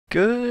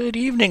Good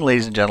evening,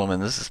 ladies and gentlemen.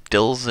 This is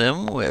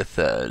DeerGlyphs with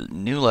a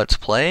new Let's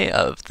Play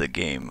of the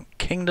game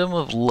Kingdom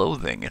of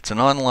Loathing. It's an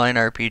online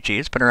RPG.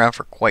 It's been around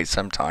for quite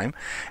some time.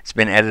 It's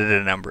been edited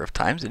a number of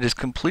times. It is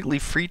completely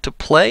free to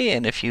play,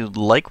 and if you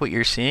like what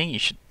you're seeing, you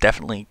should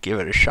definitely give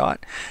it a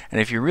shot. And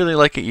if you really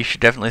like it, you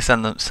should definitely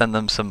send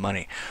them some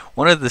money.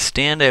 One of the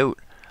standout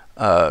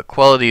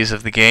qualities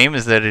of the game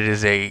is that it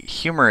is a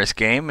humorous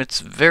game.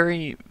 It's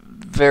very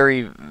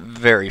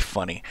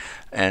funny,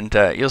 and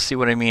you'll see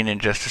what I mean in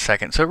just a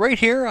second. So right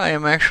here I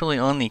am actually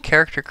on the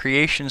character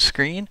creation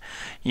screen.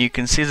 You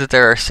can see that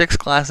there are 6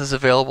 classes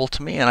available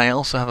to me, and I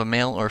also have a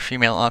male or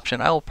female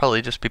option. I will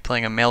probably just be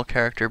playing a male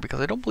character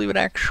because I don't believe it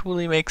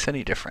actually makes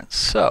any difference.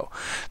 So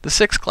the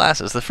 6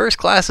 classes. The first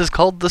class is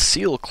called the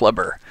Seal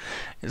Clubber.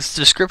 Its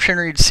description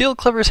reads, Seal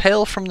Clubbers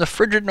hail from the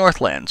frigid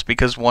Northlands,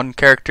 because one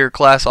character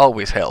class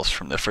always hails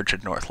from the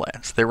frigid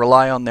Northlands. They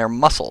rely on their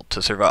muscle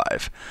to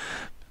survive.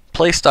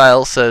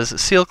 Playstyle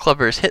says Seal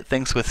Clubbers hit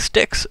things with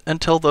sticks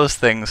until those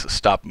things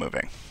stop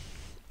moving.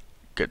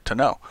 Good to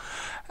know.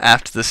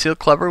 After the Seal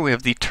Clubber, we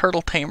have the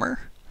Turtle Tamer.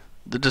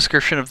 The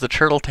description of the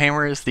Turtle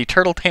Tamer is, the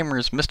Turtle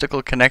Tamer's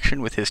mystical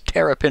connection with his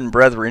terrapin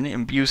brethren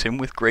imbues him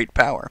with great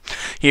power.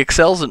 He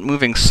excels at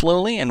moving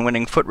slowly and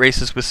winning foot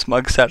races with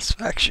smug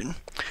satisfaction.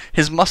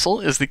 His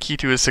muscle is the key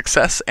to his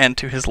success and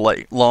to his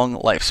long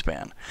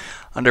lifespan.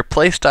 Under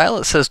playstyle,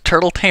 it says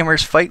Turtle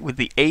Tamers fight with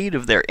the aid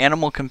of their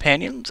animal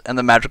companions and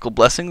the magical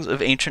blessings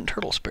of ancient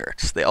turtle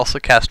spirits. They also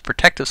cast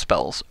protective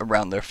spells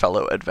around their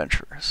fellow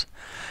adventurers.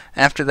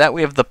 After that,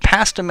 we have the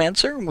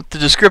Pastomancer with the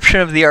description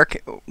of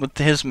with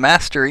his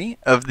mastery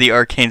of the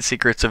arcane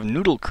secrets of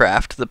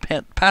noodlecraft. The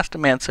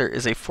Pastomancer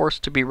is a force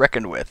to be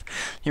reckoned with.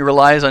 He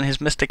relies on his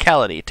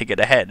mysticality to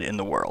get ahead in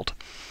the world.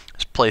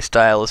 His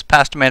playstyle is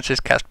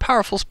Pastomancers cast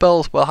powerful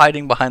spells while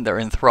hiding behind their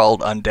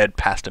enthralled undead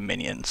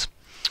Pastominions.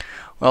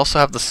 We also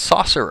have the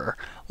Sorcerer.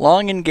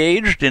 Long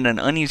engaged in an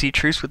uneasy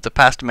truce with the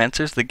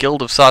Pastomancers, the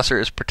Guild of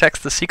Sorcerers protects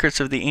the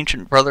secrets of the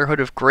ancient brotherhood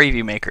of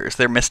gravy makers.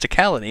 Their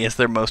mysticality is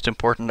their most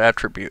important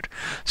attribute.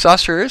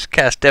 Sorcerers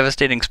cast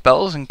devastating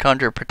spells and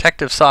conjure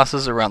protective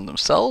sauces around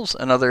themselves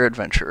and other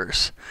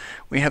adventurers.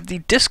 We have the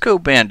Disco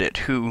Bandit,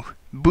 who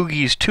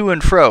boogies to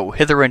and fro,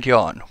 hither and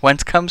yon.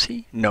 Whence comes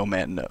he? No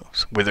man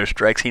knows. Whither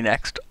strikes he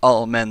next?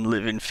 All men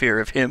live in fear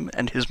of him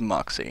and his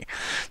moxie.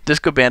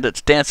 Disco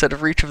bandits dance out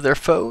of reach of their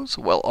foes,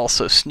 while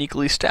also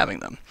sneakily stabbing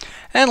them.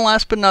 And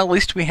last but not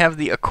least, we have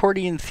the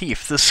Accordion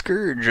Thief, the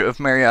scourge of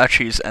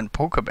mariachis and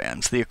polka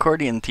bands. The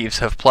accordion thieves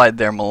have plied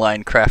their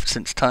malign craft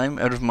since time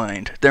out of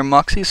mind. Their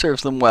moxie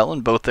serves them well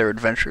in both their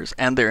adventures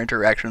and their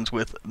interactions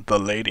with the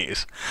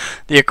ladies.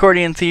 The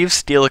accordion thieves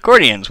steal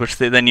accordions, which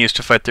they then use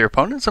to fight their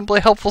opponents and play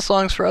helpful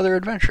songs for other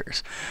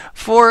adventures.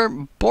 For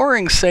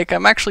boring's sake,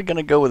 I'm actually going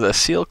to go with a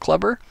Seal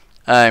Clubber.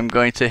 I'm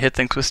going to hit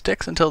things with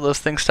sticks until those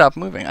things stop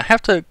moving. I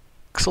have to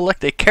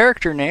select a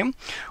character name,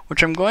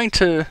 which I'm going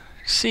to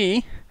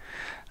see.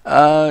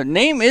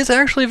 Name is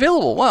actually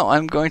available. Wow,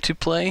 I'm going to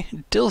play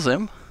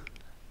DeerGlyphs.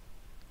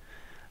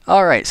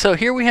 Alright, so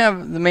here we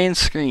have the main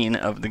screen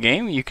of the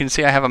game. You can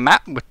see I have a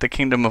map with the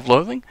Kingdom of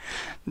Loathing.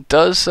 It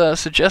does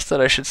suggest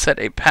that I should set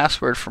a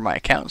password for my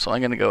account, so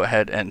I'm going to go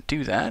ahead and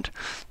do that.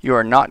 You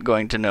are not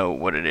going to know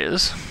what it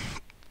is.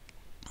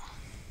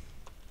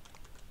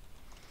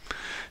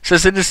 It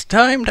says it is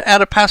time to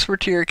add a password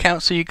to your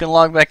account so you can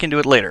log back into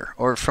it later,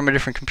 or from a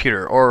different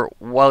computer, or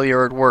while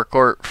you're at work,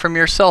 or from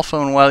your cell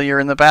phone while you're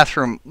in the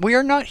bathroom. We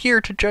are not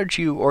here to judge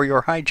you or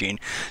your hygiene.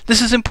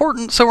 This is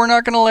important, so we're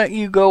not going to let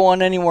you go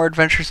on any more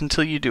adventures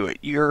until you do it.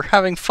 You're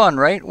having fun,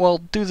 right? Well,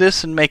 do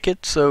this and make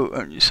it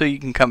so you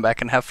can come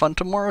back and have fun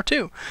tomorrow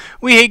too.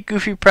 We hate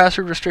goofy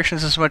password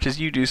restrictions as much as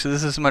you do, so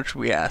this is as much as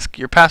we ask.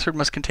 Your password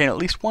must contain at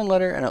least one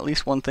letter and at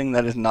least one thing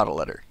that is not a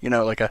letter. You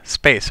know, like a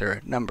space or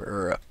a number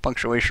or a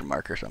punctuation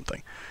mark or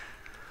something.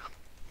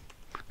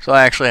 So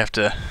I actually have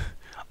to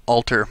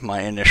alter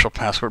my initial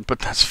password, but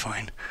that's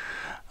fine.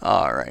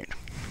 Alright.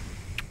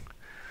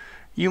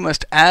 You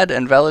must add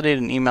and validate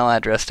an email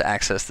address to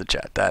access the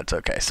chat. That's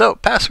okay. So,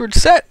 password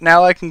set.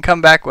 Now I can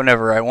come back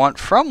whenever I want,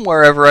 from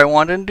wherever I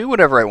want, and do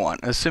whatever I want.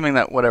 Assuming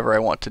that whatever I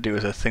want to do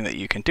is a thing that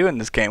you can do in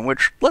this game,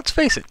 which, let's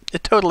face it,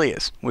 it totally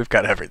is. We've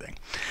got everything.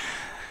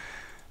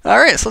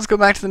 Alright, so let's go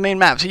back to the main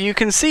map. So you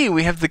can see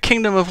we have the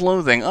Kingdom of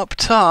Loathing. Up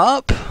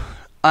top,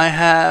 I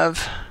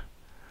have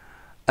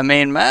a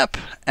main map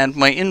and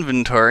my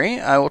inventory.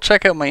 I will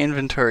check out my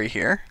inventory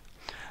here.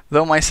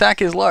 Though my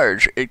sack is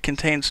large, it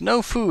contains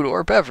no food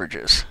or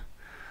beverages.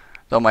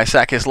 Though my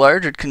sack is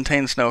large, it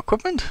contains no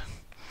equipment.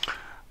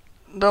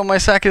 Though my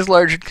sack is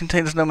large, it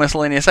contains no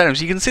miscellaneous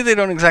items. You can see they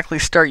don't exactly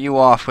start you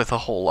off with a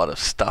whole lot of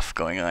stuff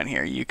going on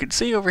here. You can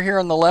see over here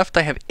on the left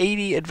I have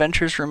 80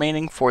 adventures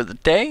remaining for the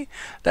day.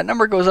 That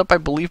number goes up, I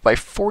believe, by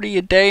 40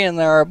 a day, and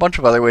there are a bunch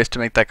of other ways to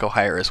make that go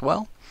higher as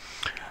well.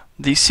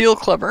 The Seal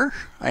Clubber,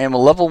 I am a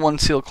level 1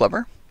 Seal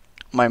Clubber.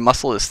 My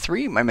muscle is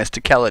 3, my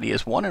mysticality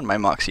is 1, and my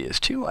moxie is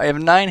 2. I have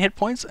 9 hit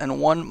points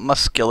and 1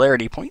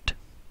 muscularity point.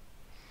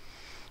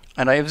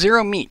 And I have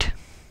 0 meat.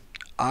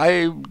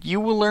 You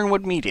will learn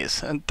what meat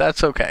is, and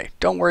that's okay.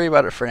 Don't worry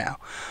about it for now.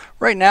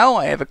 Right now,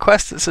 I have a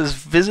quest that says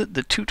visit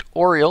the Toot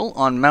Oriole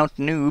on Mount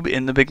Noob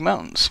in the Big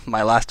Mountains.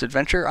 My last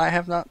adventure, I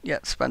have not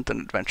yet spent an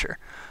adventure.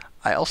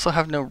 I also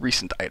have no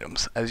recent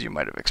items, as you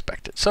might have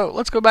expected. So,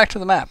 let's go back to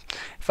the map.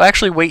 If I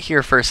actually wait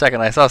here for a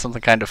second, I saw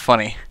something kind of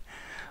funny.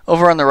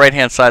 Over on the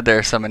right-hand side, there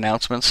are some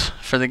announcements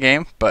for the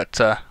game, but,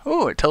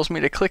 oh, it tells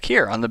me to click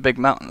here on the Big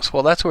Mountains.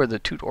 Well, that's where the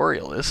Toot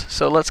Oriole is,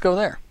 so let's go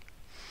there.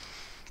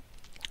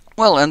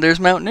 Well, and there's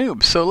Mount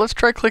Noob, so let's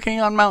try clicking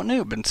on Mount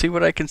Noob and see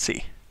what I can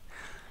see.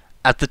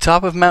 At the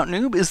top of Mount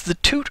Noob is the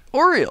Toot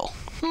Oriole.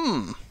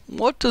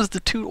 What does the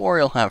Toot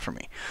Oriole have for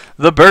me?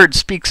 The bird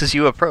speaks as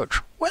you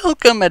approach.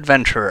 Welcome,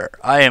 adventurer.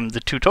 I am the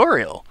Toot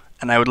Oriole,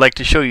 and I would like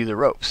to show you the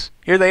ropes.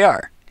 Here they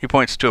are. He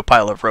points to a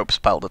pile of ropes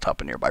piled atop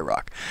a nearby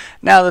rock.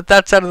 Now that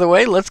that's out of the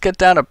way, let's get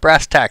down to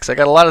brass tacks. I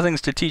got a lot of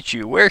things to teach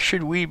you. Where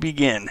should we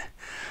begin?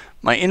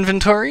 My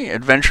inventory,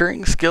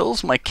 adventuring,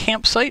 skills, my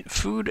campsite,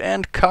 food,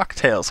 and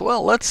cocktails.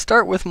 Well, let's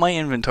start with my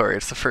inventory.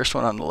 It's the first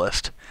one on the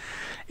list.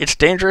 It's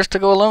dangerous to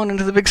go alone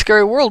into the big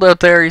scary world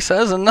out there, he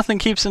says, and nothing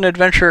keeps an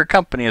adventurer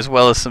company as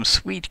well as some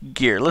sweet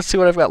gear. Let's see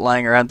what I've got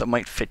lying around that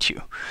might fit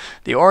you.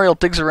 The Oriole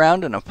digs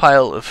around in a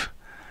pile of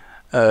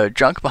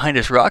junk behind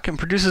his rock and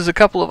produces a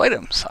couple of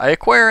items. I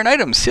acquire an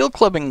item, Seal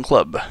Clubbing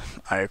Club.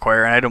 I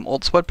acquire an item,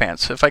 Old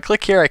Sweatpants. If I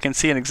click here, I can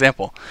see an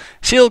example.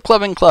 Seal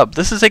Clubbing Club.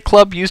 This is a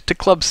club used to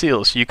club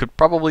seals. You could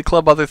probably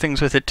club other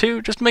things with it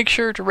too. Just make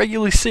sure to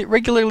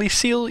regularly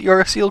seal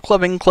your Seal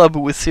Clubbing Club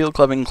with Seal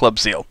Clubbing Club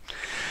Seal.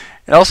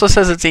 It also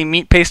says it's a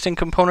meat pasting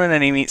component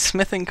and a meat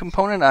smithing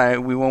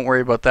component. We won't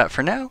worry about that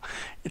for now.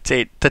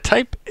 The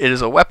type, it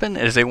is a weapon.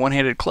 It is a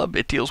one-handed club.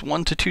 It deals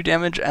 1 to 2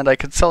 damage, and I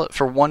could sell it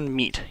for 1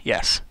 meat.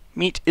 Yes,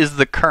 meat is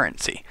the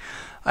currency.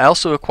 I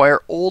also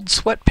acquire Old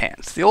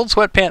Sweatpants. The Old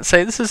Sweatpants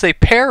say this is a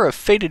pair of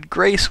faded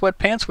gray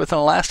sweatpants with an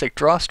elastic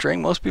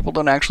drawstring. Most people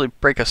don't actually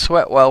break a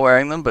sweat while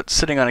wearing them, but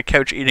sitting on a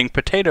couch eating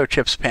potato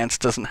chips pants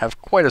doesn't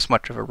have quite as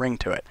much of a ring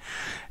to it.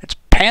 It's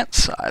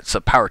pants, it's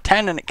a power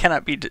 10, and it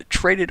cannot be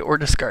traded or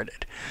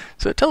discarded.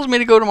 So it tells me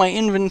to go to my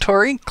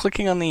inventory,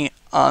 clicking on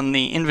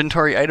the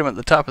inventory item at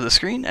the top of the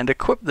screen, and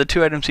equip the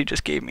 2 items he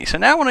just gave me. So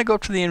now when I go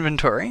up to the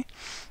inventory,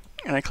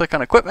 and I click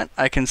on equipment,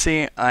 I can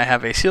see I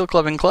have a Seal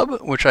Clubbing Club,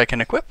 which I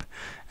can equip,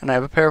 and I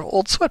have a pair of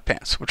Old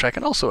Sweatpants, which I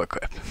can also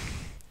equip.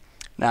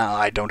 Now,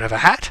 I don't have a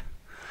hat,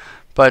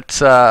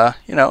 but,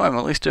 you know, I'm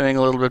at least doing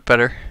a little bit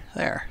better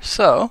there.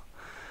 So,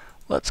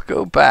 let's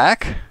go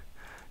back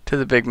to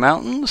the Big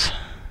Mountains,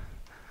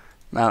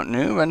 Mount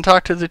Noob, and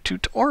talk to the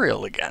Toot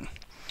Oriole again.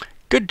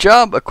 Good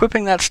job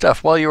equipping that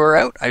stuff while you were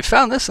out. I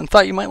found this and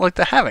thought you might like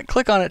to have it.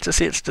 Click on it to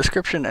see its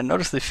description and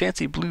notice the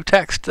fancy blue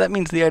text. That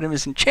means the item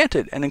is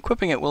enchanted, and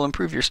equipping it will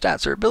improve your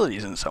stats or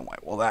abilities in some way.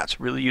 Well, that's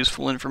really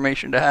useful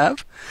information to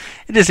have.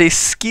 It is a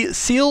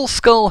seal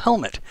skull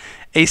helmet.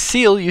 A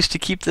seal used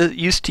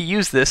to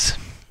use this.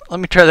 Let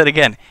me try that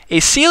again. A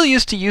seal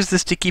used to use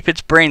this to keep its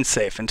brains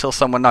safe until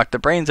someone knocked the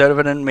brains out of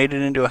it and made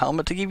it into a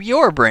helmet to keep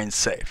your brains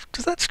safe.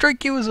 Does that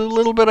strike you as a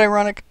little bit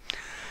ironic?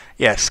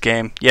 Yes,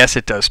 game. Yes,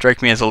 it does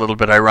strike me as a little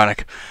bit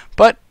ironic.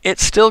 But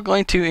it's still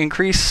going to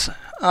increase...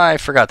 I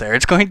forgot there.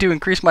 It's going to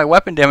increase my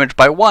weapon damage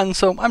by 1,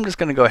 so I'm just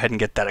going to go ahead and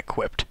get that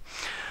equipped.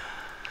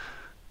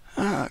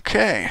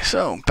 Okay,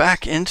 so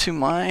back into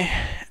my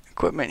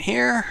equipment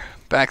here.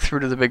 Back through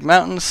to the Big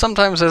Mountains.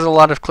 Sometimes there's a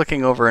lot of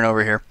clicking over and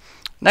over here.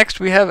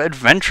 Next we have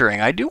adventuring.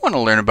 I do want to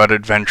learn about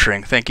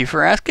adventuring. Thank you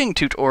for asking,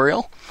 Toot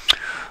Oriole.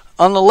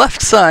 On the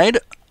left side,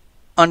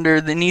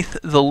 underneath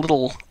the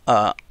little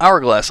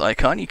hourglass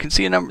icon, you can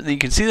see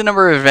the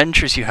number of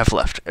adventures you have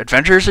left.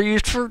 Adventures are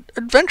used for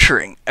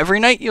adventuring. Every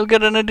night you'll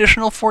get an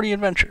additional 40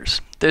 adventures.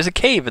 There's a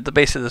cave at the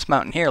base of this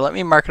mountain here. Let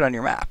me mark it on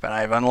your map, and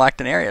I've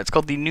unlocked an area. It's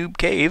called the Noob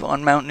Cave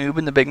on Mount Noob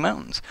in the Big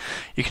Mountains.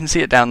 You can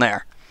see it down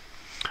there.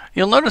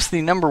 You'll notice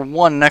the number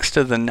 1 next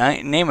to the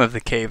name of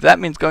the cave. That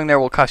means going there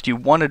will cost you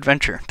 1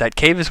 adventure. That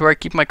cave is where I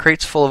keep my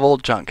crates full of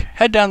old junk.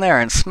 Head down there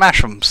and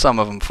smash some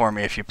of them for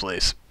me if you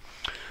please.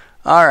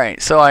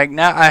 Alright, so I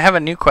have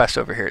a new quest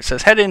over here. It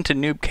says, head into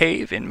Noob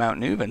Cave in Mount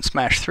Noob and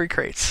smash 3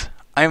 crates.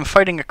 I am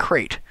fighting a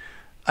crate.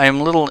 I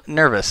am a little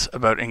nervous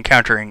about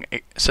encountering...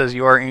 It says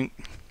you are...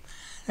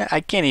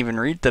 I can't even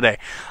read today.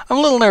 I'm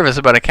a little nervous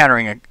about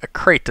encountering a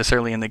crate this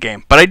early in the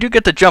game, but I do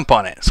get the jump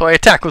on it, so I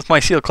attack with my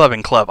Seal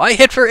Clubbing Club. I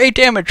hit for 8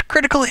 damage,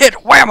 critical hit,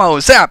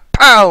 whammo, zap,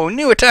 pow,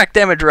 new attack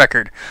damage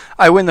record.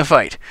 I win the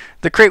fight.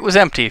 The crate was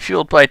empty,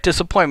 fueled by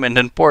disappointment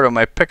and boredom.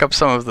 I pick up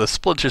some of the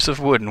splinters of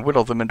wood and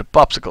whittle them into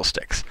popsicle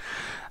sticks.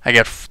 I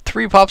get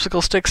 3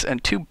 popsicle sticks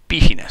and 2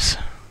 beefiness.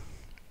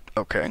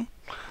 Okay,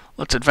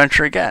 let's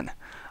adventure again.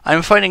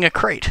 I'm fighting a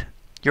crate.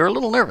 You're a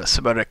little nervous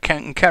about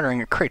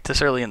encountering a crate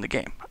this early in the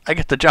game. I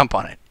get the jump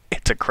on it.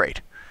 It's a crate.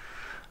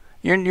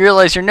 You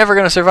realize you're never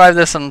going to survive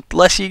this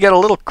unless you get a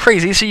little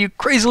crazy, so you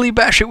crazily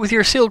bash it with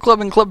your Seal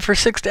Clubbing Club for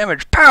 6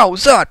 damage. Pow!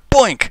 Zot!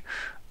 Boink!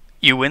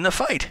 You win the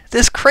fight.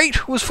 This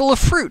crate was full of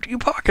fruit. You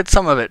pocket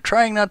some of it,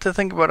 trying not to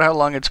think about how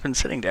long it's been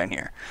sitting down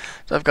here.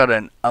 So I've got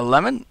a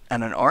lemon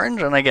and an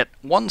orange, and I get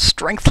 1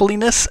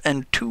 strengthliness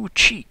and 2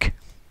 cheek.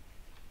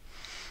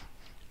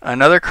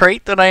 Another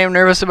crate that I am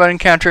nervous about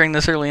encountering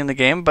this early in the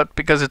game, but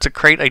because it's a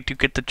crate, I do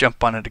get to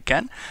jump on it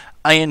again.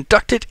 I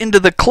induct it into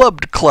the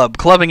clubbed club,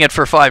 clubbing it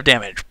for 5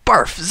 damage.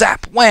 Barf,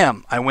 zap,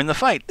 wham! I win the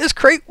fight. This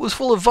crate was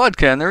full of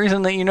vodka, and the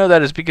reason that you know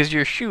that is because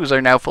your shoes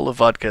are now full of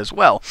vodka as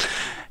well.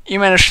 You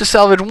managed to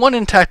salvage 1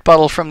 intact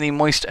bottle from the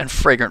moist and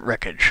fragrant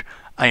wreckage.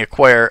 I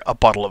acquire a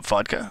bottle of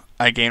vodka.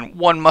 I gain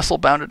 1 muscle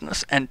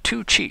boundedness and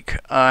 2 cheek.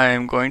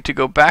 I'm going to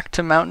go back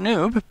to Mount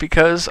Noob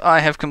because I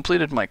have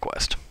completed my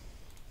quest.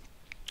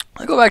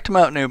 I go back to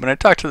Mount Noob and I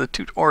talk to the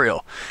Toot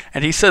Oriole,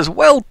 and he says,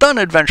 "Well done,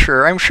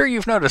 adventurer. I'm sure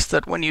you've noticed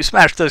that when you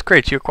smashed those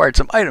crates you acquired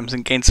some items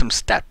and gained some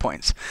stat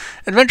points.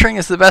 Adventuring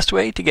is the best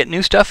way to get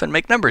new stuff and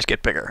make numbers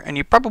get bigger, and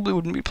you probably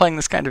wouldn't be playing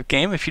this kind of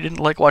game if you didn't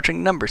like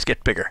watching numbers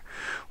get bigger.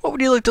 What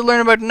would you like to learn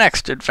about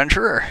next,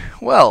 adventurer?"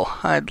 "Well,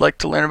 I'd like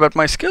to learn about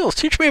my skills.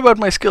 Teach me about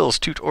my skills,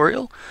 Toot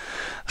Oriole."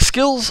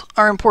 Skills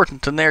are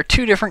important, and there are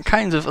 2 different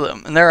kinds of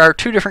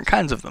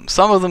them.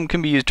 Some of them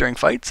can be used during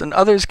fights, and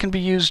others can be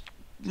used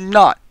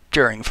not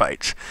during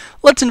fights.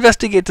 Let's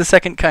investigate the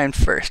second kind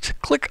first.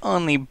 Click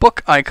on the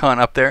book icon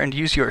up there and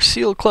use your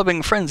Seal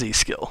Clubbing Frenzy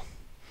skill.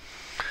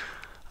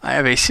 I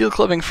have a Seal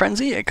Clubbing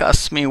Frenzy. It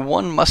costs me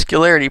 1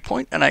 muscularity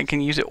point, and I can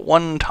use it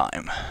 1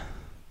 time.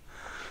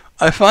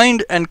 I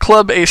find and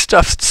club a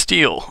stuffed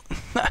seal.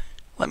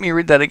 Let me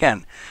read that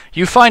again.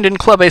 You find and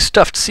club a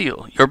stuffed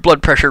seal. Your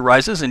blood pressure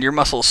rises and your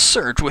muscles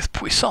surge with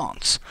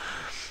puissance.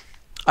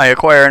 I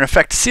acquire an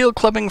effect, Seal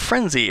Clubbing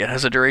Frenzy. It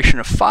has a duration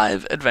of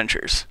 5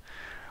 adventures.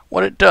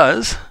 What it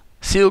does,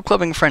 Seal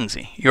Clubbing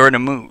Frenzy. You're in a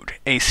mood,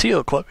 a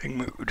seal clubbing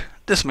mood.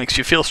 This makes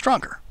you feel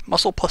stronger.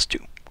 Muscle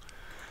 +2.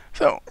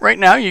 So, right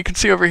now, you can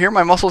see over here,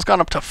 my muscle's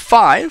gone up to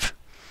 5,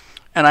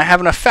 and I have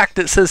an effect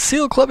that says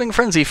Seal Clubbing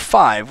Frenzy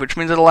 5, which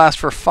means it'll last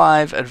for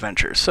 5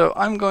 adventures. So,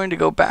 I'm going to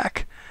go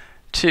back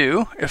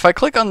to, if I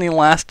click on the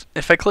last,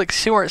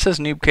 see where it says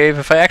Noob Cave,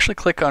 if I actually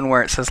click on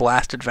where it says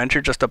Last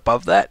Adventure just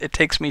above that, it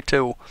takes me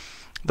to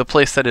the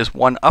place that is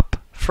 1 up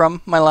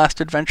from my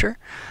last adventure.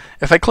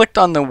 If I clicked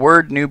on the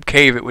word Noob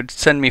Cave, it would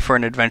send me for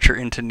an adventure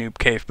into Noob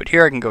Cave, but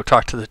here I can go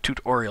talk to the Toot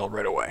Oriole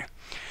right away.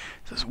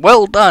 It says,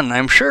 "Well done.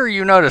 I'm sure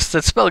you noticed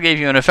that spell gave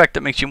you an effect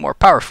that makes you more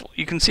powerful.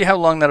 You can see how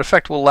long that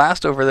effect will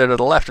last over there to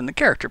the left in the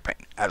character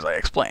pane, as I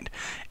explained.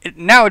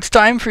 Now it's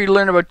time for you to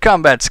learn about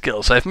combat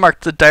skills. I've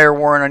marked the Dire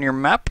Warren on your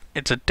map.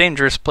 It's a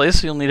dangerous place,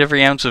 so you'll need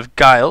every ounce of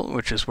guile,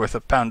 which is worth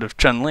a pound of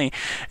Chun-Li,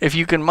 if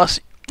you can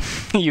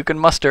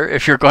muster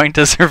if you're going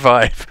to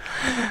survive."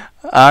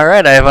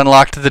 Alright, I have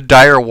unlocked the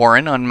Dire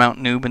Warren on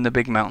Mount Noob in the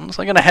Big Mountains.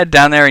 I'm going to head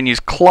down there and use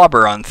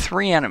Clobber on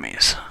 3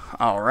 enemies.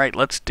 Alright,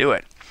 let's do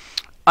it.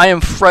 I am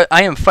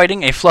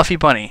fighting a fluffy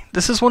bunny.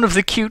 This is one of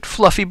the cute,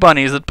 fluffy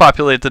bunnies that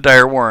populate the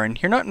Dire Warren.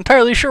 You're not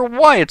entirely sure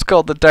why it's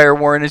called the Dire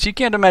Warren, as you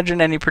can't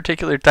imagine any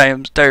particular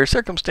times, dire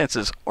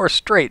circumstances, or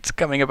straits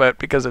coming about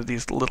because of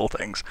these little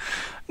things.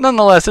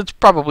 Nonetheless, it's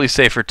probably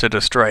safer to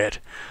destroy it.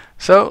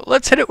 So,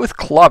 let's hit it with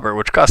Clobber,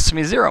 which costs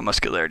me 0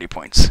 muscularity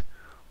points.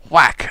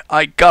 Whack!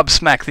 I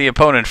gobsmack the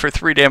opponent for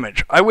 3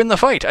 damage. I win the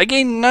fight. I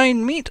gain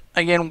 9 meat.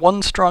 I gain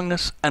 1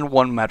 strongness and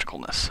 1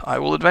 magicalness. I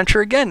will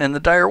adventure again in the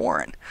Dire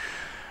Warren.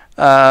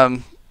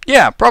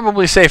 Yeah,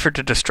 probably safer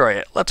to destroy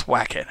it. Let's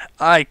whack it.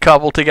 I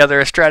cobble together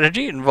a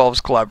strategy. It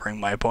involves clobbering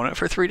my opponent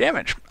for 3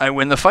 damage. I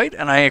win the fight,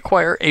 and I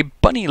acquire a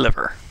bunny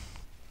liver.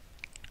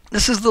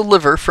 This is the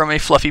liver from a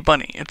fluffy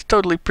bunny. It's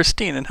totally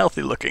pristine and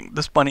healthy looking.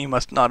 This bunny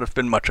must not have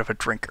been much of a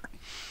drinker.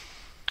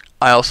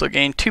 I also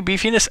gain 2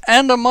 beefiness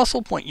and a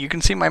muscle point. You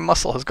can see my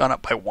muscle has gone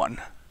up by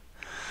 1.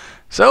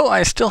 So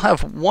I still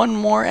have 1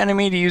 more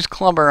enemy to use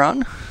Clobber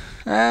on,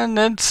 and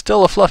it's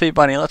still a fluffy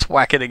bunny. Let's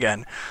whack it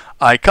again.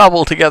 I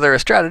cobble together a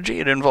strategy.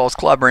 It involves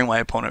clobbering my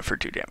opponent for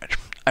 2 damage.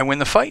 I win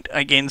the fight.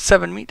 I gain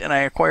 7 meat, and I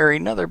acquire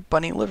another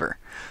bunny liver.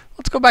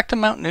 Let's go back to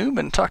Mount Noob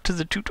and talk to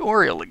the Toot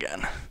Oriole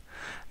again.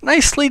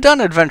 Nicely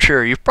done,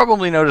 adventurer. You've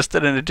probably noticed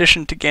that in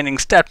addition to gaining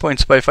stat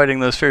points by fighting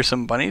those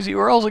fearsome bunnies, you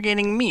are also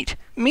gaining meat.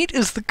 Meat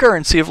is the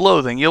currency of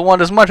loathing. You'll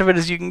want as much of it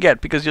as you can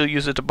get, because you'll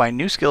use it to buy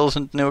new skills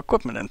and new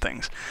equipment and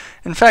things.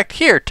 In fact,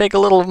 here, take a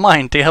little of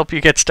mine to help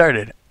you get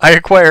started. I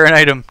acquire an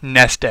item,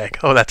 Nest Egg.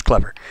 Oh, that's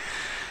clever.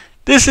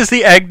 This is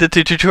the egg that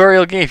the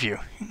tutorial gave you.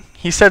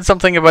 He said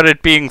something about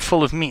it being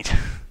full of meat.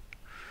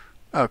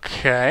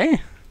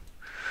 Okay.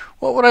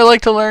 What would I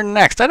like to learn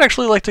next? I'd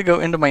actually like to go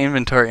into my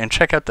inventory and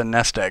check out the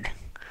Nest Egg.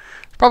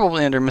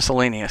 Probably under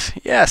miscellaneous.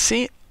 Yeah,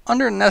 see,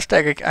 under Nest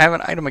Egg, I have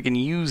an item I can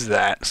use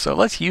that. So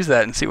let's use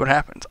that and see what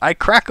happens. I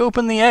crack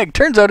open the egg.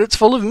 Turns out it's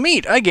full of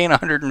meat. I gain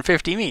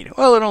 150 meat.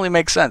 Well, it only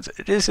makes sense.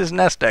 It is his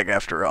Nest Egg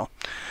after all.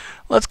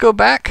 Let's go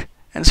back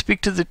and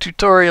speak to the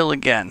tutorial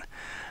again.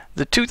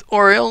 The Toot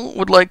Oriole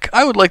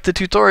I would like the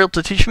tutorial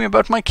to teach me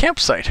about my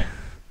campsite.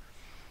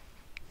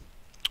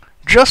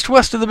 Just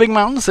west of the Big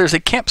Mountains, there's a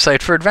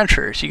campsite for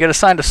adventurers. You get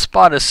assigned a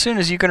spot as soon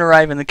as you can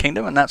arrive in the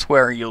kingdom, and that's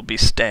where you'll be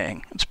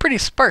staying. It's pretty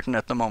Spartan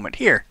at the moment.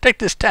 Here, take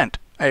this tent.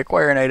 I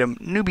acquire an item,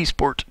 Newbie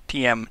Sport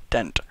TM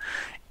Tent.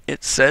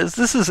 It says,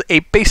 this is a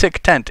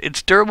basic tent.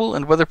 It's durable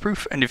and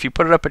weatherproof, and if you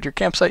put it up at your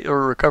campsite, you'll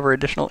recover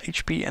additional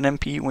HP and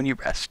MP when you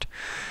rest.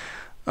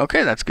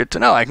 Okay, that's good to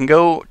know. I can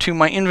go to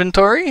my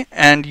inventory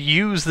and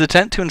use the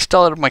tent to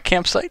install it at my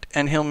campsite,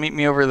 and he'll meet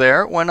me over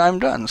there when I'm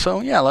done. So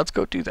yeah, let's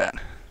go do that.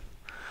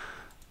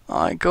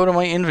 I go to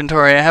my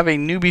inventory. I have a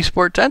newbie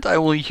sport tent. I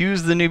will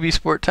use the newbie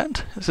sport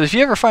tent. So if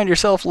you ever find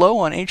yourself low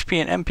on HP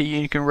and MP,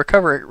 you can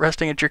recover it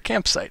resting at your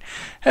campsite.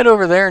 Head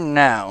over there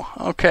now.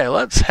 Okay,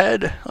 let's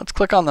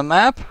click on the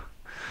map.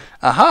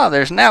 Aha,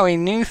 there's now a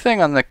new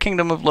thing on the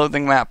Kingdom of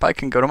Loathing map. I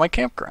can go to my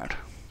campground.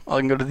 I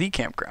can go to the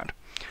campground.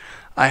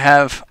 I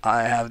have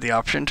the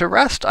option to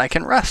rest. I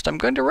can rest. I'm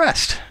going to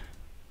rest.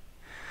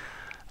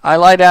 I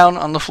lie down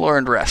on the floor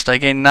and rest. I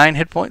gain 9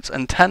 hit points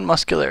and 10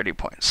 muscularity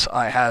points.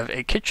 I have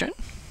a kitchen,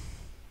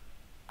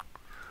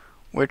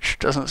 which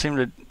doesn't seem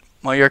to...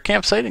 Well, your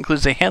campsite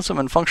includes a handsome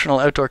and functional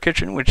outdoor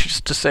kitchen, which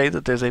is to say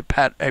that there's a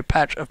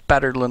patch of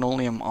battered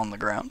linoleum on the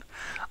ground.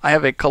 I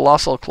have a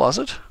colossal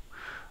closet.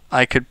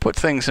 I could put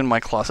things in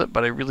my closet,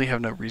 but I really have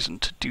no reason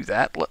to do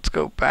that. Let's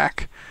go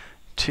back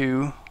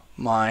to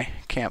my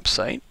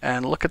campsite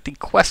and look at the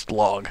quest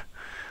log.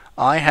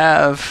 I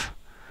have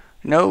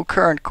no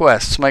current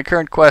quests. My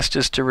current quest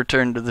is to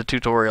return to the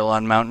tutorial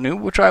on Mount Noob,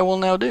 which I will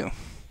now do.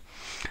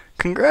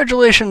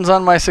 Congratulations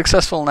on my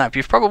successful nap.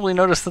 You've probably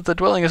noticed that the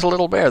dwelling is a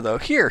little bare, though.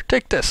 Here,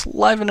 take this.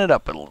 Liven it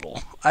up a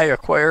little. I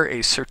acquire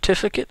a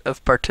certificate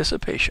of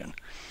participation.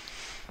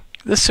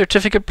 This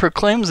certificate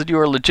proclaims that you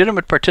are a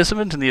legitimate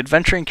participant in the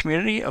adventuring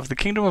community of the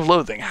Kingdom of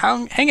Loathing.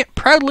 Hang it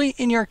proudly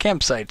in your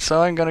campsite.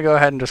 So I'm going to go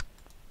ahead and just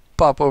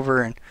pop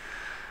over and...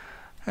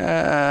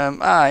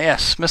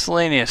 yes,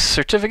 miscellaneous.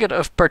 Certificate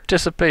of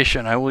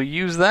participation. I will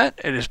use that.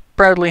 It is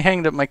proudly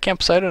hanged at my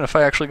campsite, and if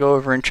I actually go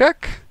over and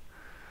check...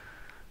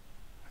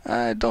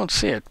 I don't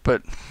see it,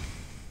 but...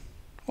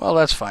 Well,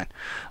 that's fine.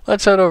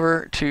 Let's head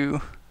over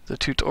to the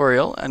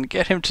tutorial and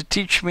get him to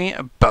teach me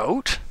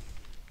about...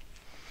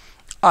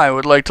 I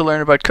would like to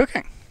learn about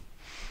cooking.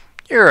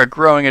 You're a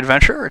growing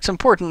adventurer. It's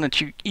important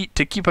that you eat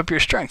to keep up your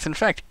strength. In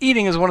fact,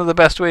 eating is one of the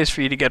best ways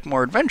for you to get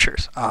more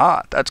adventures.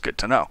 Aha, that's good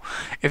to know.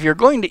 If you're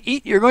going to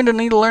eat, you're going to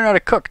need to learn how to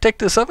cook. Take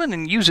this oven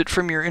and use it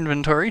from your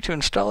inventory to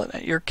install it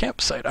at your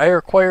campsite. I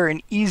require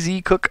an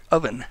Easy Cook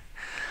oven.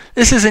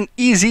 This is an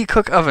Easy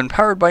Cook oven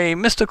powered by a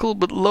mystical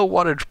but low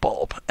wattage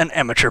bulb. An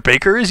amateur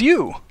baker is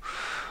you.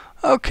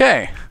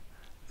 Okay.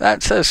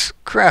 That says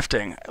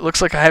crafting. It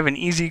looks like I have an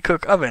Easy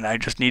Cook oven. I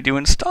just need to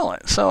install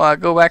it. So I'll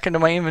go back into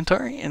my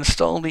inventory,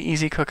 install the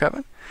Easy Cook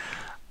oven.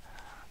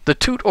 The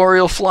Toot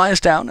Oriole flies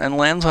down and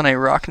lands on a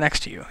rock next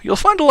to you. You'll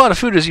find a lot of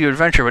food as you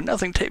adventure, but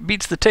nothing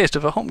beats the taste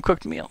of a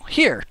home-cooked meal.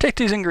 Here, take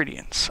these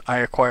ingredients. I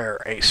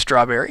acquire a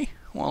strawberry.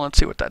 Well, let's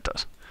see what that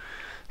does.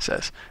 It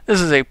says,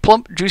 this is a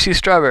plump, juicy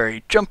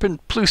strawberry.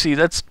 Jumpin' plusy,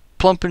 that's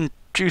plump and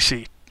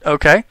juicy.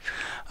 Okay.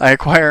 I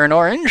acquire an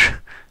orange.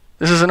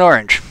 This is an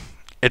orange.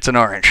 It's an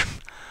orange.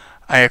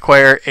 I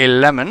acquire a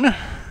lemon.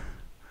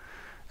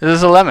 This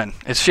is a lemon.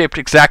 It's shaped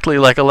exactly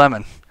like a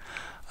lemon.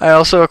 I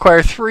also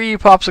acquire 3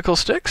 popsicle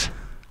sticks.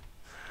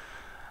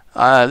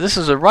 This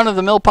is a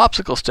run-of-the-mill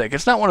popsicle stick.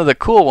 It's not one of the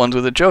cool ones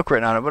with a joke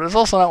written on it, but it's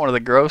also not one of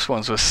the gross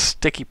ones with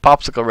sticky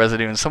popsicle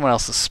residue and someone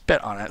else's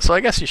spit on it. So I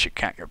guess you should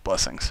count your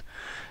blessings.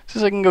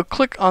 So I can go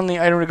click on the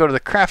item to go to the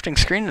crafting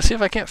screen and see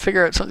if I can't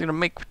figure out something to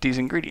make with these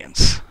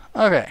ingredients.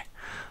 Okay,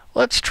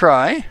 let's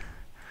try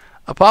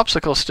a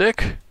popsicle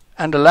stick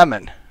and a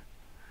lemon.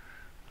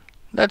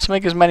 Let's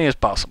make as many as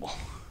possible.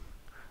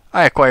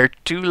 I acquired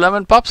 2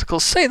 lemon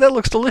popsicles. Say, that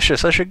looks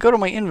delicious. I should go to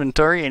my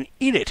inventory and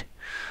eat it.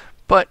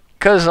 But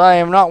because I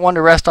am not one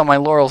to rest on my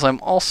laurels,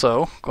 I'm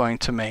also going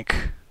to make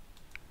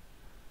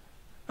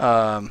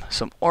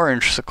some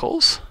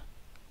orange-sicles.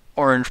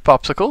 Orange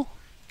popsicle.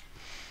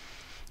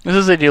 This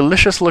is a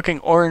delicious looking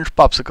orange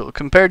popsicle.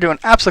 Compared to an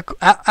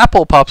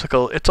apple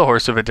popsicle, it's a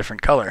horse of a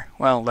different color.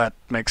 Well, that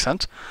makes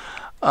sense.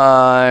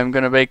 I'm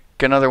going to make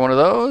another one of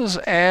those,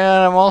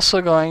 and I'm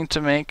also going to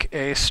make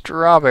a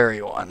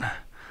strawberry one.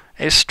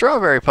 A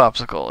strawberry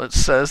popsicle. It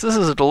says, this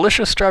is a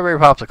delicious strawberry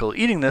popsicle.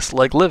 Eating this,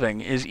 like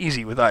living, is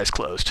easy with eyes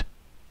closed.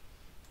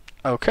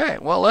 Okay,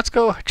 well, let's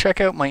go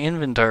check out my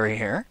inventory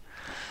here.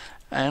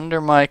 Under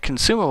my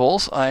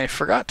consumables, I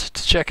forgot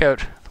to check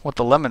out what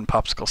the lemon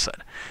popsicle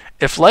said.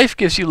 If life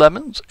gives you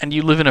lemons and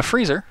you live in a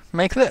freezer,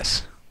 make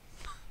this.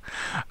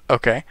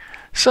 Okay,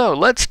 so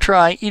let's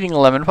try eating a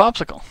lemon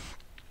popsicle.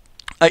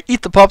 I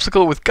eat the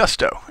popsicle with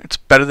gusto. It's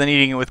better than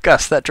eating it with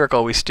Gus. That jerk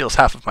always steals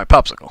half of my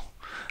popsicle.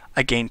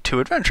 I gained 2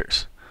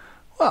 adventures.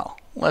 Well,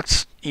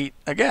 let's eat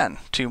again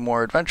 2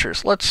 more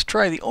adventures. Let's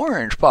try the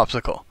orange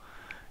popsicle.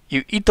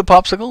 You eat the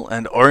popsicle,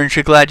 and orange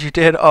you're glad you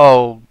did?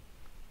 Oh,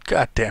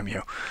 god damn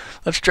you.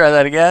 Let's try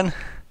that again.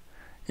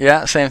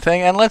 Yeah, same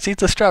thing. And let's eat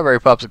the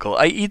strawberry popsicle.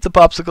 I eat the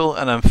popsicle,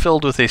 and I'm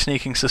filled with a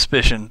sneaking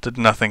suspicion that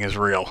nothing is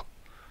real.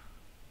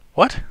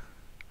 What?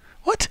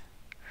 What?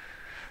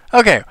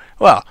 Okay,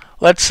 well,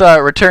 let's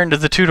return to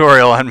the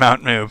tutorial on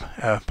Mount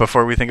Noob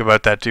before we think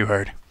about that too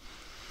hard.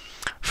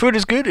 Food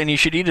is good, and you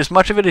should eat as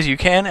much of it as you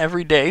can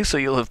every day so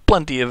you'll have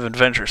plenty of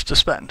adventures to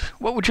spend.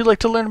 What would you like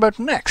to learn about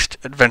next,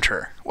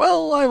 adventurer?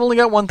 Well, I've only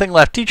got one thing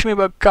left. Teach me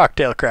about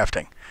cocktail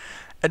crafting.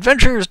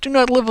 Adventurers do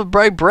not live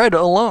by bread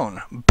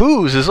alone.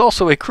 Booze is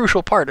also a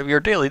crucial part of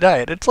your daily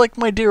diet. It's like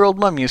my dear old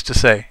mum used to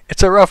say.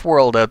 It's a rough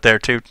world out there,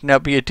 Toot. Now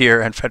be a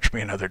dear and fetch me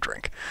another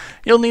drink.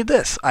 You'll need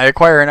this. I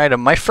acquire an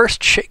item, my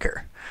first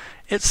shaker.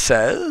 It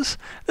says,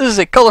 this is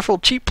a colorful,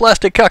 cheap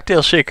plastic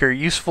cocktail shaker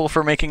useful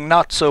for making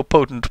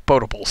not-so-potent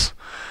potables.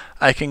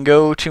 I can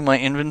go to my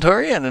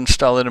inventory and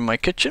install it in my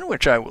kitchen,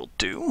 which I will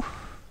do.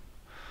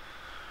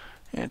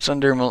 It's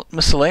under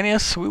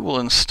miscellaneous. We will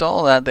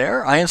install that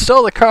there. I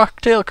install the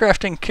cocktail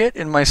crafting kit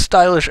in my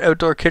stylish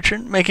outdoor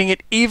kitchen, making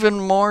it even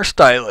more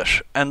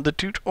stylish, and the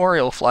Toot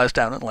Oriole flies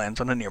down and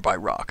lands on a nearby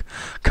rock.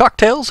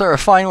 Cocktails are a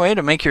fine way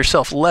to make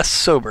yourself less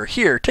sober.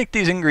 Here, take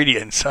these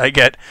ingredients. I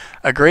get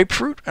a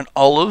grapefruit, an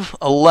olive,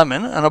 a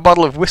lemon, and a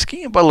bottle of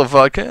whiskey, a bottle of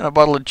vodka, and a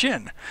bottle of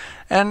gin.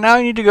 And now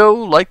I need to go,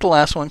 like the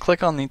last one,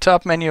 click on the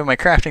top menu of my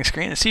crafting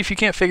screen and see if you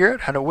can't figure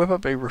out how to whip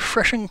up a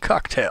refreshing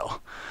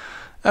cocktail.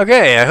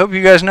 Okay, I hope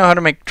you guys know how to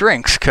make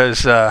drinks,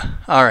 because,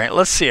 alright,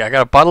 let's see. I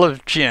got a bottle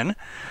of gin.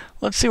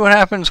 Let's see what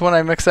happens when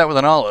I mix that with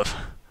an olive.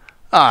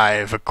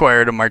 I've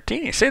acquired a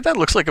martini. Say, that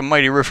looks like a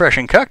mighty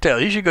refreshing cocktail.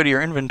 You should go to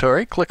your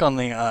inventory, click on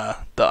the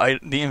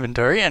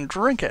inventory, and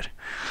drink it.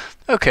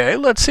 Okay,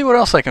 let's see what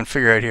else I can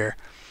figure out here.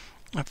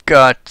 I've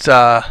got,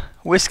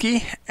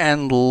 whiskey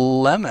and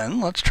lemon.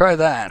 Let's try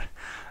that.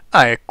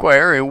 I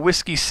acquire a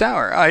whiskey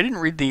sour. I didn't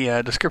read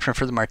the description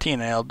for the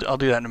martini. I'll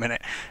do that in a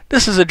minute.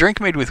 This is a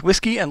drink made with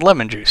whiskey and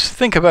lemon juice.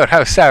 Think about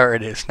how sour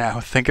it is. Now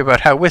think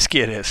about how whiskey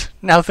it is.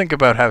 Now think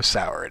about how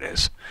sour it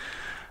is.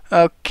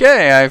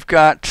 Okay, I've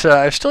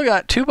still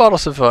got 2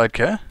 bottles of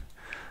vodka.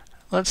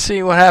 Let's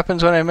see what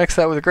happens when I mix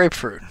that with a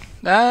grapefruit.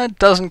 That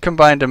doesn't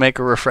combine to make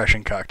a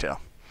refreshing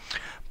cocktail.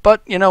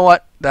 But you know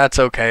what? That's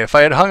okay. If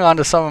I had hung on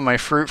to some of my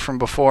fruit from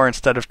before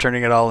instead of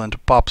turning it all into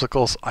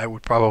popsicles, I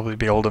would probably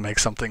be able to make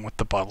something with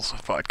the bottles of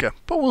vodka.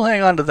 But we'll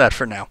hang on to that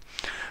for now.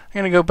 I'm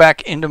going to go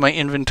back into my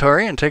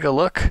inventory and take a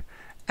look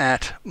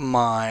at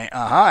my...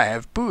 Aha, I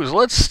have booze.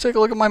 Let's take a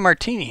look at my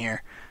martini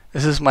here.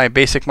 This is my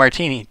basic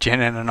martini,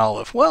 gin and an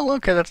olive. Well,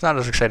 okay, that's not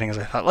as exciting as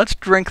I thought. Let's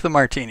drink the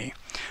martini.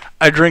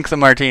 I drink the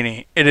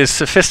martini. It is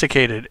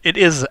sophisticated. It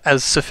is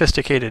as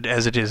sophisticated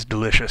as it is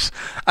delicious.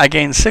 I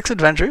gain 6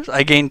 adventures.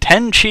 I gain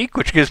 10 cheek,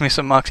 which gives me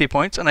some moxie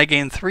points, and I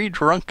gain 3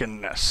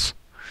 drunkenness.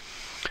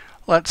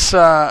 Let's,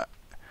 and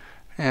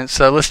it's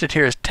listed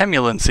here as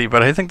temulency,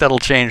 but I think that'll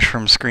change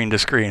from screen to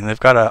screen. They've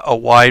got a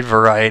wide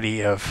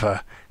variety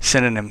of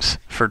synonyms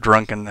for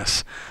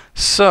drunkenness.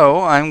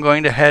 So I'm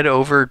going to head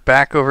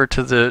back over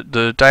to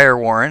the Dire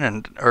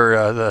Warren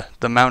or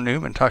the Mount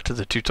Noob and talk to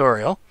the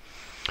tutorial.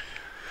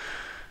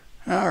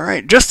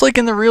 Alright, just like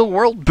in the real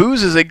world,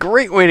 booze is a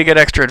great way to get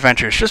extra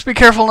adventures. Just be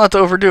careful not to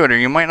overdo it or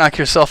you might knock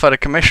yourself out of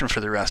commission for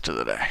the rest of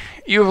the day.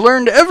 You have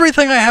learned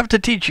everything I have to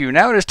teach you.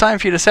 Now it is time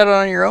for you to set out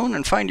on your own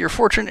and find your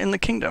fortune in the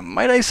kingdom.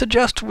 Might I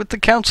suggest starting with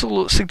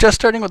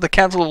the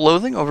Council of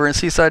Loathing over in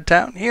Seaside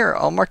Town? Here,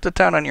 I'll mark the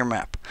town on your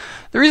map.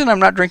 The reason I'm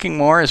not drinking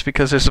more is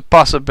because there's a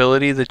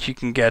possibility that you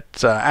can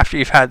get, after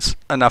you've had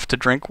enough to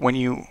drink, when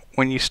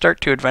you start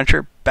to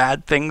adventure,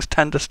 bad things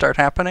tend to start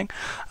happening.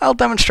 I'll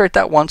demonstrate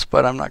that once,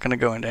 but I'm not going to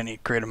go into any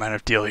great amount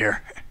of deal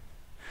here.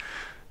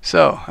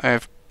 So, I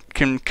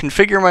can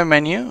configure my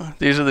menu.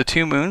 These are the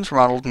 2 moons,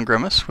 Ronald and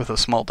Grimace, with a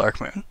small dark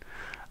moon.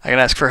 I can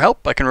ask for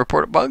help, I can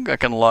report a bug, I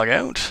can log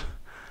out.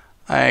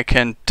 I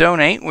can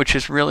donate, which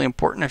is really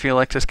important if you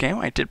like this game.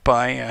 I did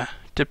buy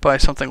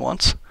something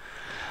once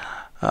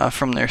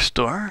from their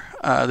store.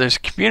 There's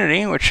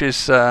community, which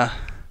is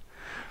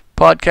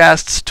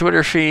podcasts,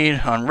 Twitter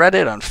feed, on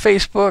Reddit, on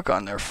Facebook,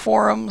 on their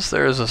forums.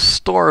 There's a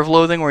store of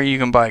loathing where you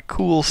can buy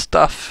cool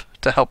stuff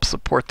to help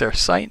support their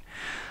site.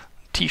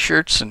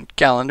 T-shirts and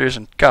calendars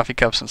and coffee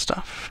cups and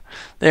stuff.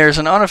 There's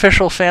an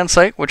unofficial fan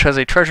site which has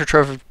a treasure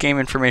trove of game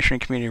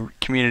information and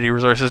community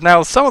resources.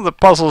 Now, some of the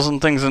puzzles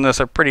and things in this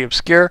are pretty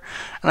obscure,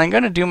 and I'm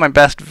going to do my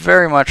best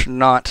very much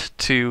not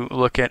to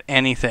look at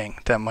anything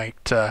that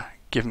might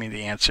give me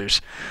the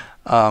answers.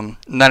 And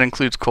that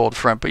includes Cold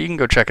Front, but you can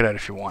go check it out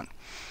if you want.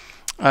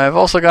 I've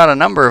also got a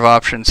number of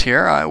options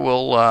here. I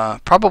will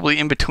probably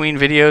in between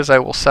videos I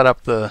will set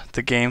up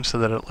the game so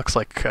that it looks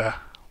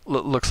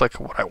like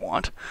what I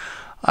want.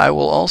 I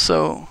will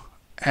also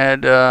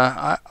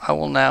I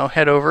will now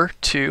head over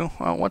to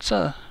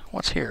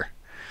what's here.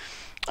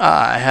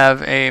 I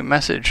have a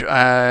message.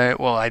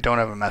 Well, I don't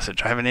have a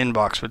message. I have an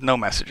inbox with no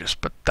messages,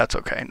 but that's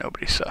okay.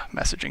 Nobody's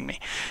messaging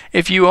me.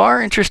 If you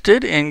are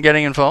interested in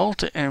getting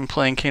involved in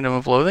playing Kingdom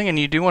of Loathing and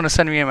you do want to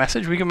send me a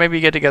message, we can maybe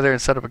get together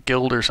and set up a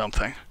guild or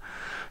something.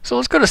 So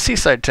let's go to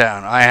Seaside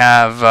Town. I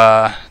have,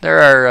 there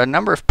are a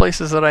number of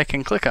places that I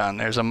can click on.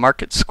 There's a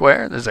market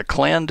square, there's a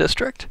clan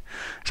district,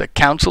 there's a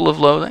Council of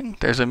Loathing,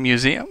 there's a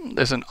museum,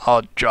 there's an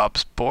odd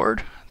jobs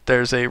board,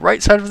 there's a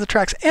right side of the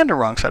tracks and a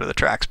wrong side of the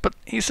tracks, but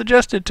he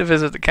suggested to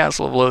visit the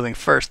Council of Loathing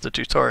first, the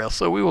tutorial,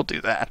 so we will do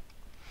that.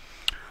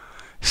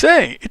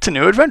 Say, it's a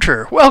new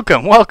adventurer.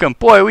 Welcome, welcome.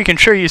 Boy, we can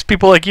sure use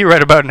people like you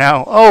right about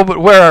now. Oh, but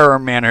where are our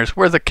manners?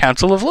 We're the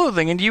Council of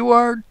Loathing, and you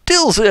are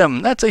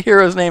DeerGlyphs. That's a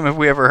hero's name if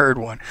we ever heard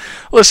one.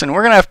 Listen,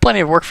 we're going to have plenty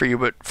of work for you,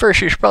 but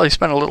first you should probably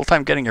spend a little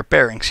time getting your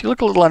bearings. You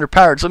look a little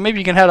underpowered, so maybe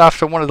you can head off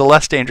to one of the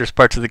less dangerous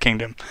parts of the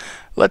kingdom.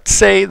 Let's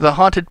say the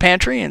Haunted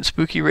Pantry in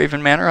Spooky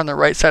Raven Manor on the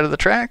right side of the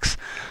tracks,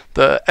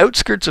 the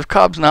outskirts of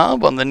Cobb's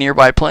Knob on the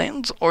nearby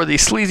plains, or the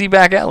sleazy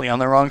back alley on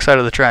the wrong side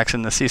of the tracks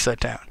in the seaside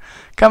town.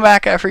 Come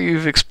back after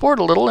you've explored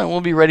a little and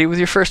we'll be ready with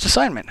your first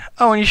assignment.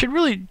 Oh, and you should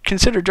really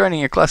consider joining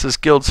your class's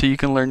guild so you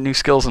can learn new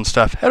skills and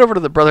stuff. Head over to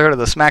the Brotherhood of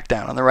the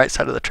Smackdown on the right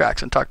side of the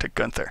tracks and talk to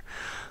Gunther.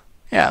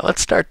 Yeah,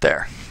 let's start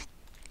there.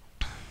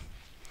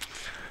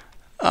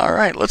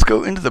 Alright, let's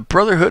go into the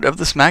Brotherhood of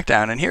the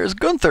Smackdown, and here is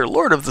Gunther,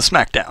 Lord of the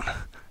Smackdown.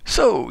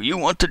 So, you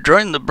want to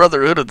join the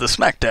Brotherhood of the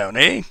Smackdown,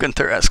 eh?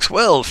 Gunther asks.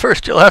 Well,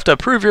 first you'll have to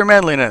prove your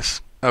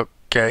manliness.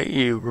 Okay,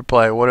 you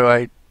reply, what do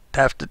I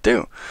have to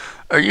do?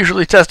 Our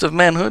usual test of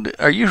manhood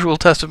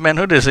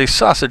is a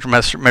sausage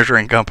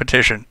measuring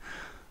competition.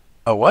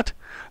 A what?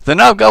 The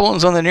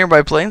Knobgoblins on the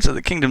nearby plains are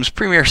the kingdom's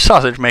premier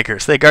sausage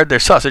makers. They guard their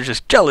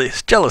sausages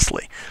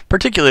jealously,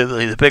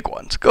 particularly the big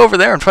ones. Go over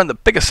there and find the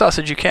biggest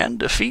sausage you can,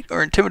 defeat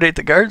or intimidate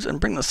the guards, and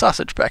bring the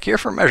sausage back here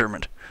for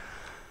measurement.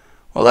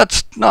 Well,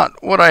 that's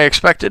not what I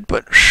expected,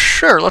 but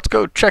sure, let's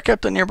go check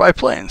out the nearby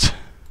plains.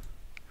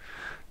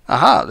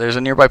 Aha, there's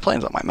a nearby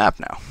plains on my map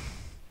now.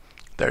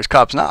 There's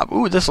Cobb's Knob.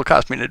 Ooh, this'll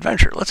cost me an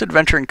adventure. Let's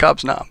adventure in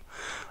Cobb's Knob.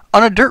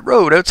 On a dirt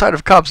road outside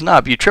of Cobb's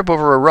Knob, you trip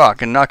over a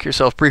rock and knock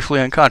yourself briefly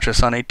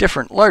unconscious on a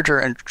different, larger,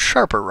 and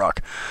sharper rock.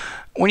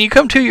 When you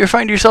come to, you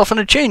find yourself in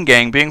a chain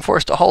gang being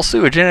forced to haul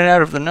sewage in and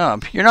out of the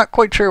knob. You're not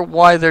quite sure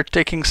why they're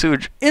taking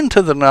sewage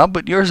into the knob,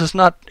 but yours is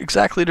not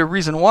exactly the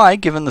reason why,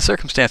 given the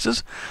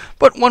circumstances.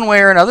 But one way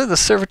or another, the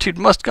servitude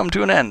must come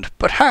to an end.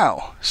 But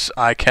how?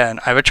 I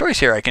have a choice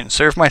here. I can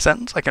serve my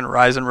sentence, I can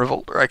rise and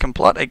revolt, or I can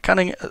plot a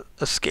cunning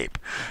escape.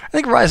 I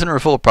think rise and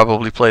revolt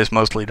probably plays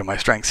mostly to my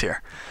strengths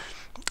here.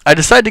 I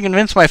decide to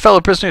convince my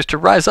fellow prisoners to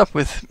rise up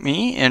with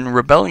me in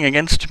rebelling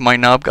against my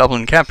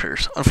Knobgoblin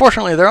captors.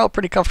 Unfortunately, they're all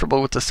pretty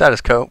comfortable with the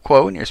status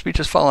quo, and your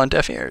speeches fall on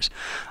deaf ears.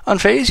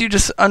 Unfazed,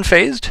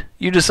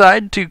 you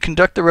decide to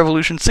conduct the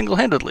revolution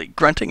single-handedly.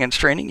 Grunting and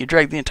straining, you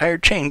drag the entire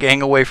chain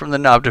gang away from the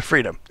knob to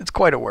freedom. It's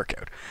quite a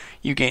workout.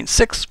 You gain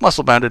 6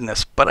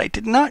 muscle-boundedness, but I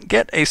did not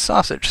get a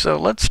sausage, so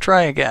let's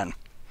try again.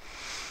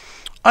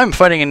 I'm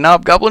fighting a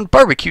Knobgoblin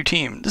barbecue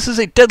team. This is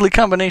a deadly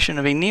combination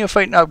of a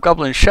neophyte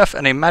Knobgoblin chef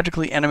and a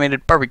magically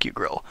animated barbecue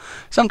grill.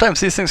 Sometimes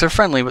these things are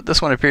friendly, but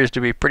this one appears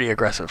to be pretty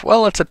aggressive.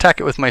 Well, let's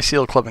attack it with my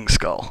seal clubbing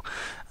skull.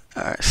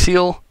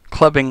 Seal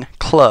clubbing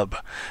club.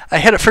 I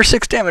hit it for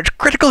 6 damage.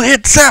 Critical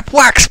hit, zap,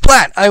 whack,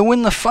 splat! I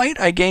win the fight,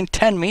 I gain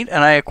 10 meat,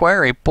 and I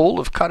acquire a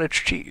bowl of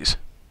cottage cheese.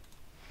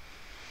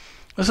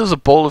 This is a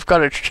bowl of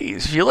cottage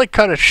cheese. If you like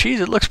cottage cheese,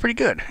 it looks pretty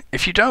good.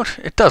 If you don't,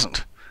 it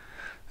doesn't.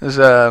 There's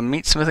a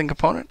meat smithing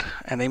component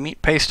and a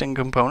meat pasting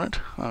component.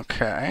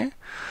 Okay.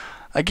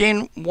 I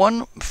gain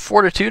 1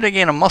 fortitude, I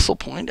gain a muscle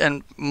point,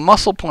 and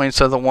muscle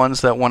points are the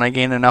ones that when I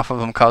gain enough of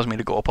them cause me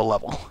to go up a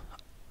level.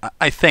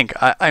 I think.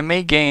 I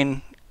may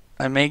gain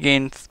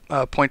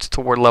points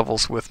toward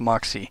levels with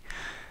Moxie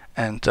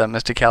and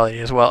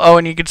Mysticality as well. Oh,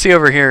 and you can see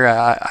over here,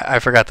 I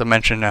forgot to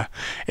mention,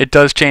 it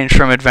does change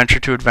from adventure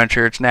to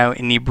adventure. It's now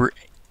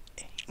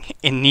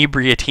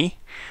inebriety.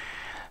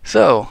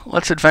 So,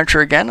 let's adventure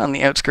again on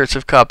the outskirts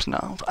of Cobb's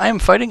Knob. I am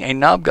fighting a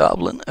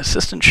Knobgoblin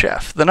assistant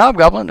chef. The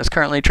Knobgoblin is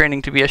currently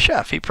training to be a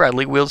chef. He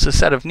proudly wields a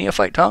set of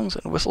neophyte tongs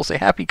and whistles a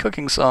happy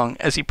cooking song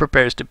as he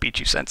prepares to beat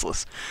you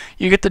senseless.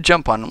 You get the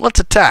jump on him. Let's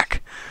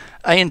attack!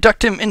 I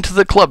induct him into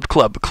the club,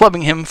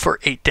 clubbing him for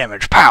 8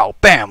 damage. Pow!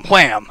 Bam!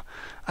 Wham!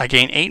 I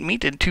gain 8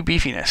 meat and 2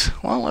 beefiness.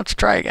 Well, let's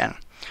try again.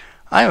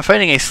 I am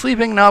fighting a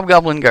sleeping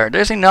Knobgoblin guard.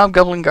 There's a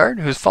Knobgoblin guard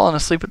who's fallen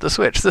asleep at the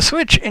switch. The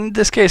switch, in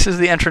this case, is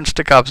the entrance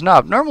to Cobb's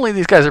Knob. Normally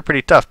these guys are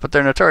pretty tough, but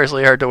they're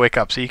notoriously hard to wake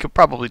up, so you could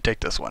probably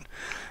take this one.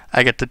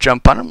 I get to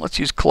jump on him. Let's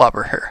use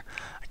Clobber here.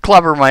 I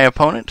clobber my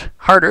opponent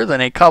harder than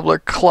a cobbler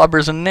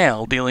clobbers a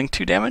nail, dealing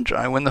 2 damage.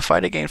 I win the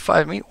fight. I gain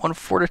 5 meat, 1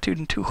 fortitude,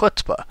 and 2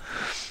 chutzpah.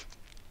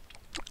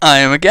 I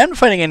am again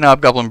fighting a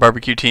Knobgoblin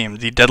barbecue team,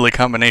 the deadly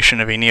combination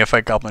of a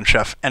neophyte goblin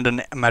chef and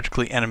a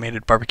magically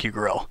animated barbecue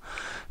grill.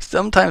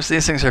 Sometimes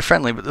these things are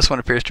friendly, but this one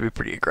appears to be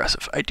pretty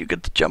aggressive. I do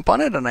get to jump on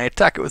it, and I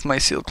attack it with my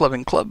seal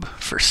clubbing club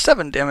for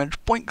 7 damage.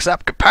 Boink,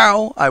 zap,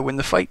 kapow! I win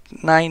the fight,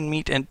 9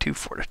 meat and 2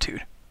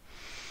 fortitude.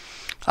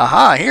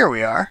 Aha, here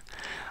we are.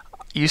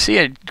 You see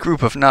a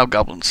group of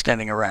Knobgoblins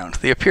standing around.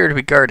 They appear to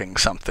be guarding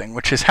something,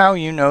 which is how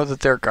you know that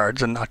they're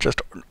guards and not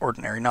just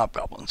ordinary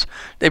Knobgoblins.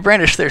 They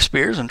brandish their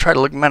spears and try to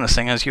look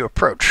menacing as you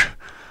approach.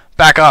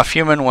 Back off,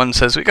 human, one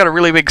says. We got a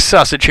really big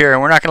sausage here,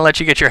 and we're not going to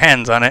let you get your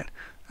hands on it.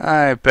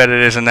 I bet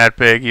it isn't that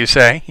big, you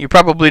say. You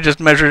probably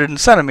just measured it in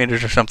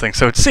centimeters or something,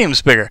 so it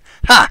seems bigger.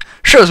 Ha!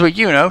 Shows what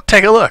you know.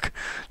 Take a look.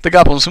 The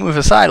goblins move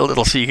aside a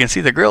little so you can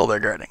see the grill they're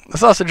guarding. The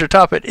sausage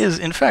atop it is,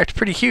 in fact,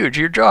 pretty huge.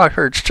 Your jaw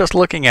hurts just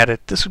looking at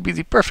it. This would be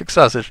the perfect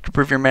sausage to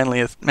prove your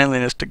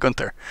manliness to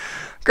Gunther.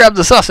 Grab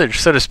the sausage,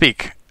 so to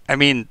speak. I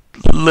mean,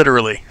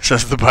 literally,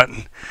 says the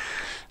button.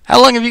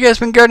 How long have you guys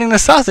been guarding the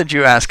sausage,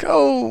 you ask?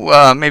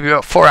 Oh, maybe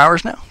about 4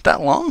 hours now.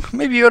 That long?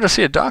 Maybe you ought to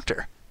see a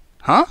doctor.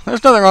 Huh?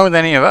 There's nothing wrong with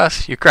any of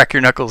us. You crack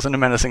your knuckles in a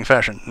menacing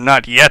fashion.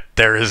 Not yet,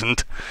 there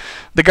isn't.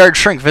 The guards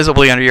shrink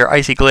visibly under your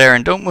icy glare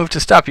and don't move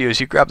to stop you as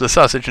you grab the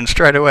sausage and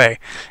stride away.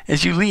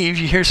 As you leave,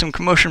 you hear some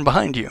commotion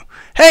behind you.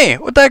 Hey,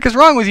 what the heck is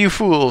wrong with you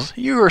fools?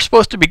 You were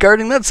supposed to be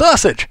guarding that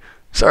sausage.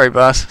 Sorry,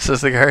 boss,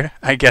 says the guard.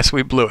 I guess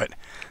we blew it.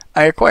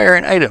 I acquire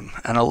an item,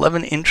 an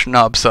 11-inch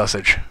knob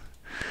sausage.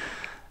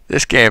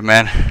 This game,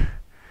 man.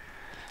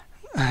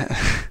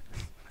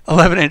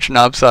 11-inch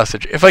knob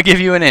sausage. If I give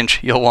you an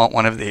inch, you'll want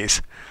one of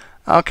these.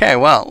 Okay,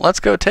 well, let's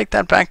go take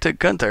that back to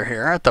Gunther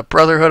here at the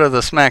Brotherhood of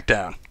the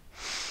Smackdown.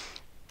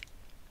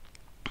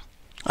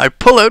 I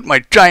pull out my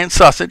giant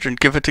sausage and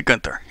give it to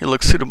Gunther. He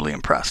looks suitably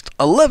impressed.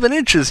 11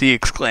 inches, he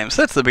exclaims.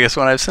 That's the biggest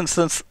one I've seen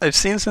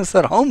since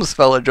that Holmes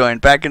fella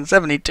joined back in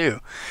 '72.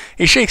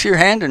 He shakes your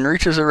hand and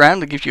reaches around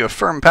to give you a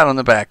firm pat on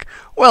the back.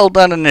 Well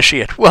done,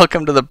 initiate.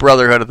 Welcome to the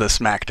Brotherhood of the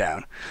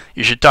Smackdown.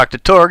 You should talk to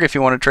Torg if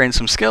you want to train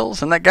some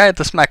skills, and that guy at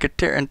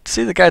the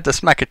see the guy at the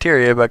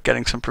Smackateria about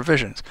getting some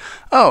provisions.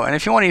 Oh, and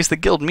if you want to use the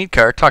guild meat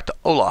car, talk to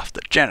Olaf,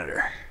 the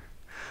janitor.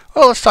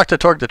 Well, let's talk to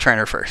Torg, the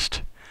trainer,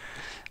 first.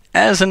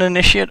 As an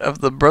initiate of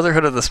the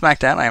Brotherhood of the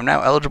Smackdown, I am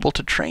now eligible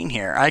to train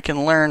here. I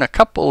can learn a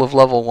couple of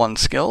level 1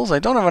 skills. I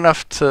don't have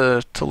enough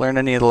to learn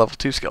any of the level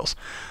 2 skills.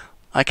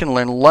 I can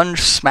learn lunge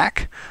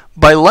smack.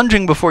 By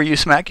lunging before you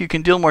smack, you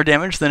can deal more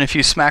damage than if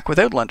you smack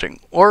without lunging,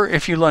 or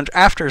if you lunge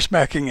after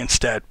smacking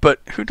instead.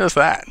 But who does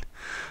that?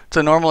 It's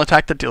a normal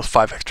attack that deals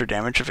 5 extra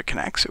damage if it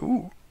connects.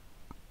 Ooh.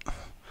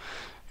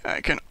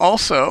 I can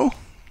also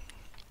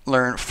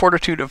learn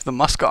Fortitude of the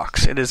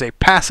Muskox. It is a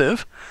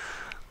passive.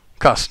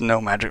 Costs no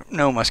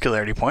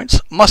muscularity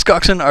points.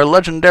 Muskoxen are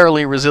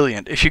legendarily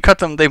resilient. If you cut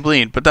them, they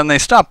bleed, but then they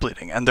stop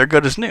bleeding, and they're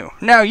good as new.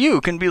 Now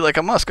you can be like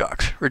a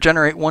muskox.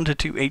 Regenerate 1 to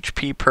 2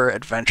 HP per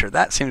adventure.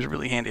 That seems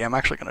really handy. I'm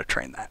actually going to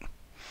train that.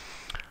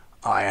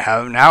 I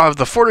now have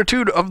the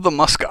Fortitude of the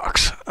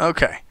Muskox.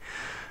 Okay.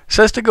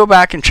 Says to go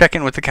back and check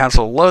in with the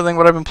Council of Loathing,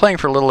 but I've been playing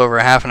for a little over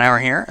a half an hour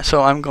here,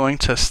 so I'm going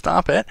to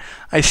stop it.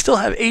 I still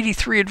have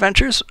 83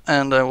 adventures,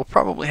 and I will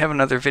probably have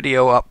another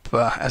video up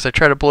as I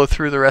try to blow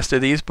through the rest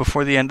of these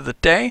before the end of the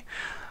day.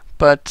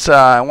 But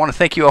I want to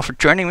thank you all for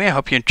joining me. I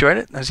hope you enjoyed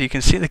it. As you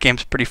can see, the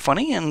game's pretty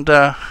funny, and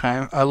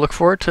I look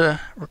forward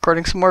to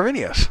recording some more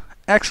videos.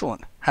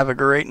 Excellent. Have a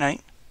great night,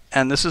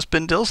 and this has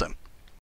been DeerGlyphs.